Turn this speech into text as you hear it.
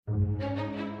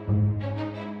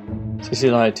一起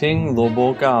来听萝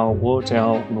卜糕，我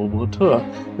叫罗伯特.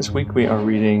 This week we are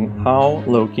reading How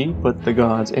Loki Put the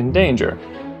Gods in Danger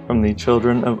from the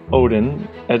Children of Odin,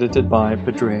 edited by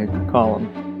Padraig Colum.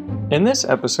 In this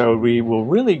episode, we will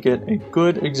really get a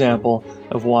good example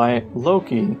of why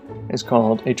Loki is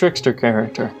called a trickster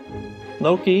character.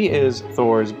 Loki is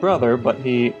Thor's brother, but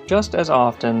he just as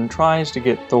often tries to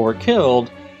get Thor killed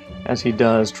as he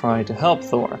does try to help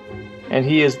Thor. And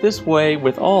he is this way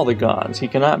with all the gods. He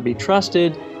cannot be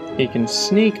trusted, he can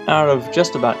sneak out of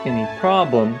just about any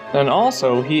problem, and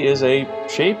also he is a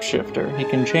shapeshifter. He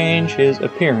can change his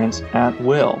appearance at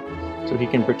will. So he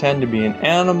can pretend to be an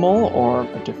animal or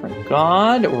a different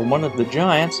god or one of the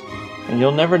giants, and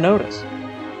you'll never notice.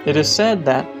 It is said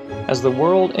that as the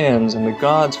world ends and the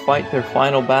gods fight their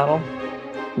final battle,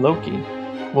 Loki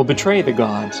will betray the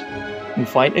gods and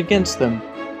fight against them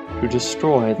to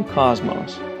destroy the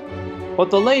cosmos. But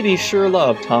the ladies sure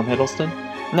love Tom Hiddleston.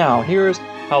 Now, here's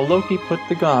How Loki Put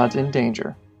the Gods in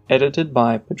Danger, edited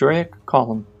by Padraig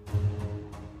Colum.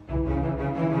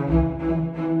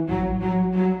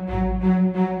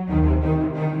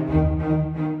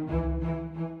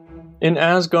 In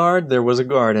Asgard there was a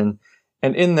garden,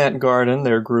 and in that garden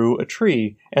there grew a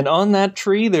tree, and on that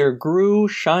tree there grew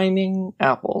shining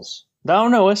apples. Thou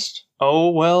knowest,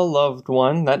 O well-loved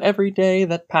one, that every day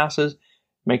that passes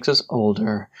makes us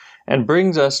older, and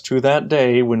brings us to that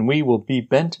day when we will be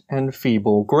bent and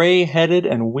feeble, gray-headed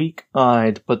and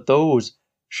weak-eyed. But those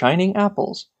shining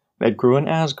apples that grew in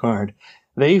Asgard,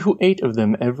 they who ate of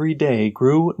them every day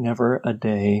grew never a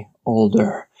day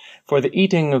older, for the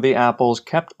eating of the apples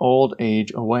kept old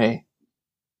age away.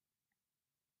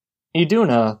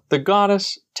 Iduna, the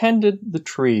goddess, tended the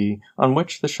tree on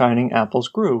which the shining apples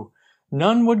grew.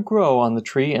 None would grow on the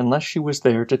tree unless she was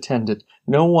there to tend it.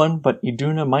 No one but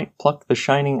Iduna might pluck the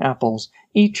shining apples.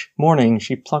 Each morning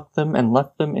she plucked them and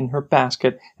left them in her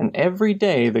basket, and every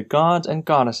day the gods and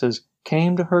goddesses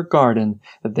came to her garden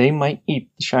that they might eat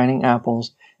the shining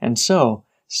apples, and so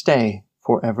stay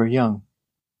forever young.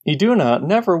 Iduna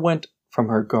never went from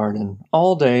her garden.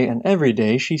 All day and every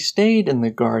day she stayed in the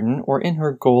garden or in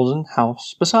her golden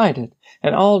house beside it.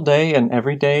 And all day and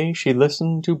every day she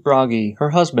listened to Bragi, her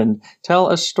husband, tell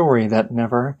a story that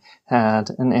never had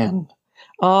an end.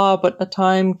 Ah, but a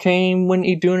time came when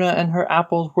Iduna and her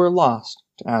apples were lost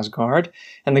to Asgard,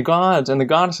 and the gods and the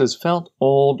goddesses felt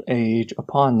old age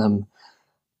upon them.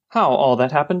 How all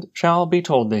that happened shall be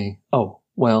told thee, O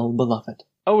well-beloved.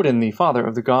 Odin, the father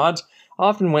of the gods,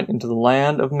 often went into the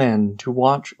land of men to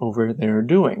watch over their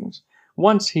doings.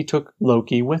 Once he took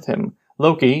Loki with him.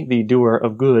 Loki, the doer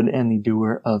of good and the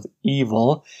doer of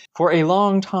evil. For a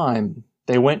long time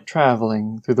they went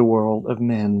traveling through the world of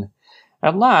men.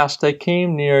 At last they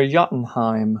came near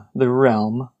Jotunheim, the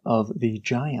realm of the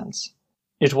giants.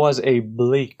 It was a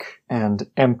bleak and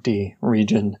empty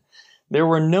region. There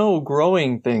were no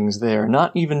growing things there,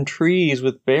 not even trees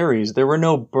with berries. There were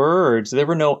no birds, there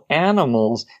were no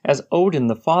animals. As Odin,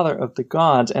 the father of the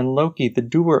gods, and Loki, the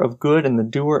doer of good and the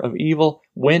doer of evil,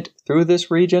 went through this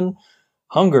region,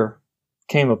 hunger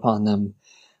came upon them.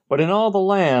 But in all the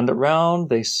land around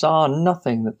they saw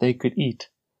nothing that they could eat.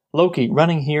 Loki,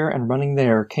 running here and running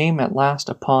there, came at last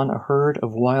upon a herd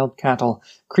of wild cattle.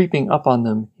 Creeping up on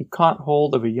them, he caught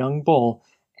hold of a young bull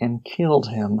and killed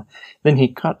him. Then he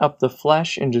cut up the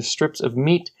flesh into strips of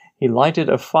meat. He lighted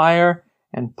a fire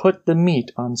and put the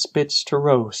meat on spits to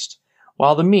roast.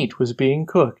 While the meat was being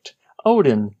cooked,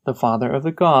 Odin, the father of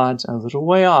the gods, a little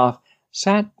way off,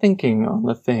 sat thinking on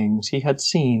the things he had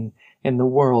seen in the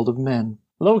world of men.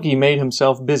 Loki made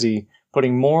himself busy,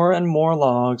 putting more and more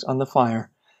logs on the fire.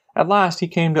 At last he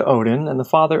came to Odin, and the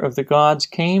father of the gods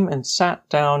came and sat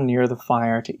down near the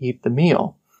fire to eat the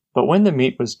meal. But when the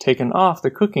meat was taken off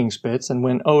the cooking spits, and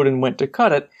when Odin went to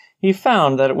cut it, he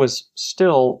found that it was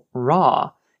still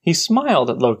raw. He smiled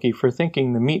at Loki for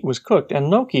thinking the meat was cooked, and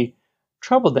Loki,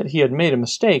 troubled that he had made a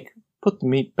mistake, put the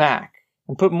meat back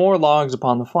and put more logs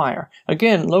upon the fire.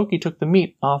 Again, Loki took the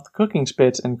meat off the cooking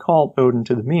spits and called Odin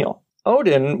to the meal.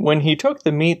 Odin, when he took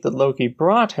the meat that Loki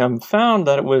brought him, found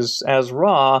that it was as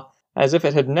raw as if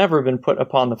it had never been put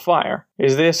upon the fire.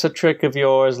 "Is this a trick of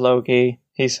yours, Loki?"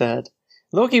 he said.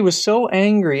 Loki was so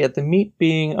angry at the meat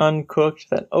being uncooked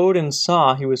that Odin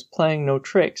saw he was playing no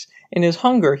tricks. In his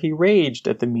hunger he raged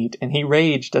at the meat, and he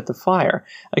raged at the fire.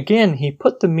 Again he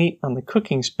put the meat on the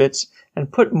cooking spits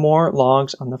and put more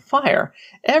logs on the fire.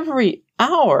 Every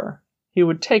hour he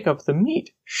would take up the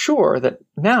meat, sure that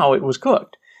now it was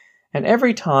cooked. And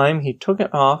every time he took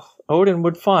it off, Odin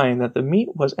would find that the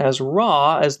meat was as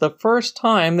raw as the first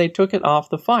time they took it off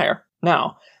the fire.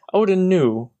 Now, Odin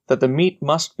knew that the meat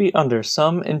must be under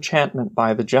some enchantment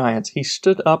by the giants, he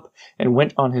stood up and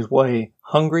went on his way,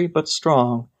 hungry but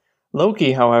strong.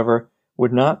 Loki, however,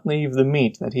 would not leave the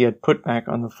meat that he had put back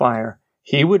on the fire.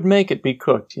 He would make it be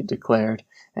cooked, he declared,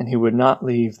 and he would not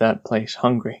leave that place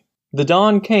hungry. The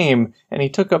dawn came, and he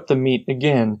took up the meat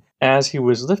again. As he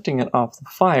was lifting it off the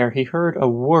fire, he heard a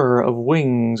whir of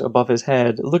wings above his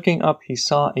head. Looking up, he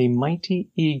saw a mighty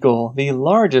eagle, the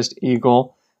largest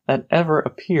eagle that ever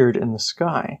appeared in the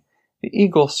sky. The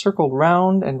eagle circled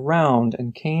round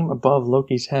and came above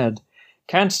Loki's head.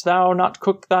 "Canst thou not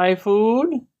cook thy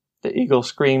food?" the eagle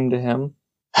screamed to him.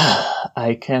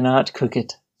 "I cannot cook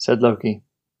it," said Loki.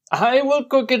 "I will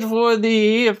cook it for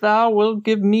thee, if thou wilt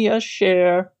give me a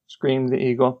share," screamed the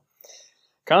eagle.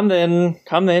 Come then,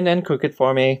 and cook it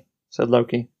for me," said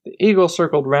Loki. The eagle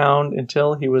circled round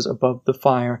until he was above the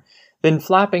fire. Then,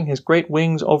 flapping his great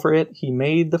wings over it, he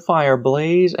made the fire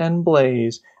blaze and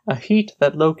blaze. A heat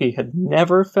that Loki had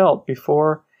never felt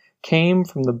before came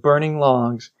from the burning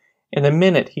logs. In a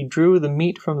minute he drew the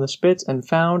meat from the spits and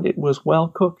found it was well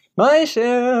cooked. My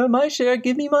share,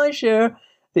 give me my share,"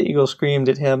 the eagle screamed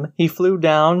at him. He flew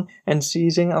down, and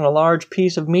seizing on a large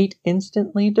piece of meat,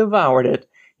 instantly devoured it.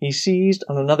 He seized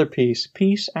on another piece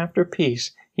after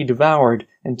piece he devoured,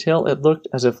 until it looked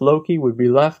as if Loki would be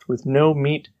left with no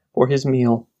meat for his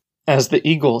meal. As the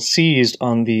eagle seized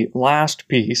on the last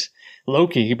piece,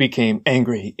 Loki became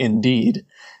angry indeed.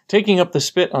 Taking up the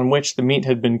spit on which the meat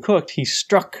had been cooked, he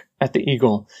struck at the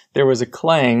eagle. There was a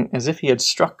clang as if he had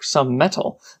struck some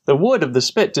metal. The wood of the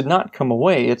spit did not come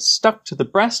away. It stuck to the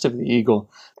breast of the eagle.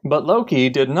 But Loki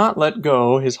did not let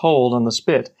go his hold on the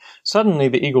spit. Suddenly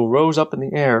the eagle rose up in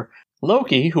the air.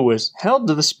 Loki, who was held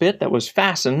to the spit that was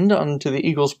fastened onto the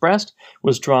eagle's breast,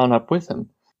 was drawn up with him.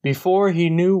 Before he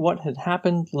knew what had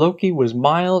happened, Loki was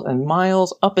miles and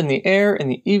miles up in the air, and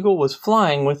the eagle was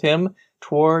flying with him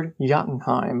toward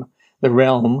Jotunheim, the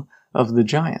realm of the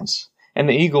giants. And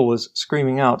the eagle was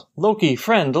screaming out, "Loki,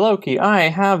 friend Loki, I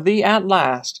have thee at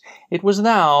last. It was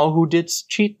thou who didst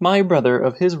cheat my brother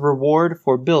of his reward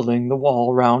for building the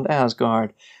wall round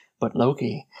Asgard. But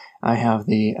Loki, I have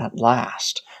thee at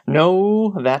last.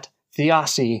 Know that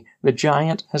Thiassi, the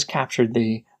giant, has captured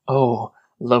thee. O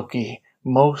Loki,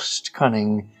 most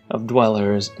cunning of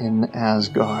dwellers in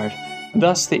Asgard."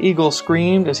 Thus the eagle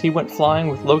screamed as he went flying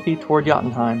with Loki toward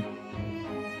Jotunheim.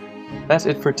 That's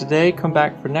it for today. Come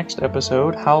back for next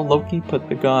episode, How Loki Put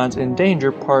the Gods in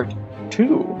Danger, Part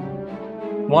 2.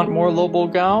 Want more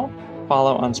Lobelgau?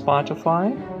 Follow on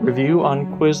Spotify, review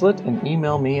on Quizlet, and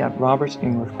email me at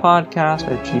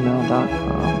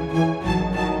robertsenglishpodcast@gmail.com.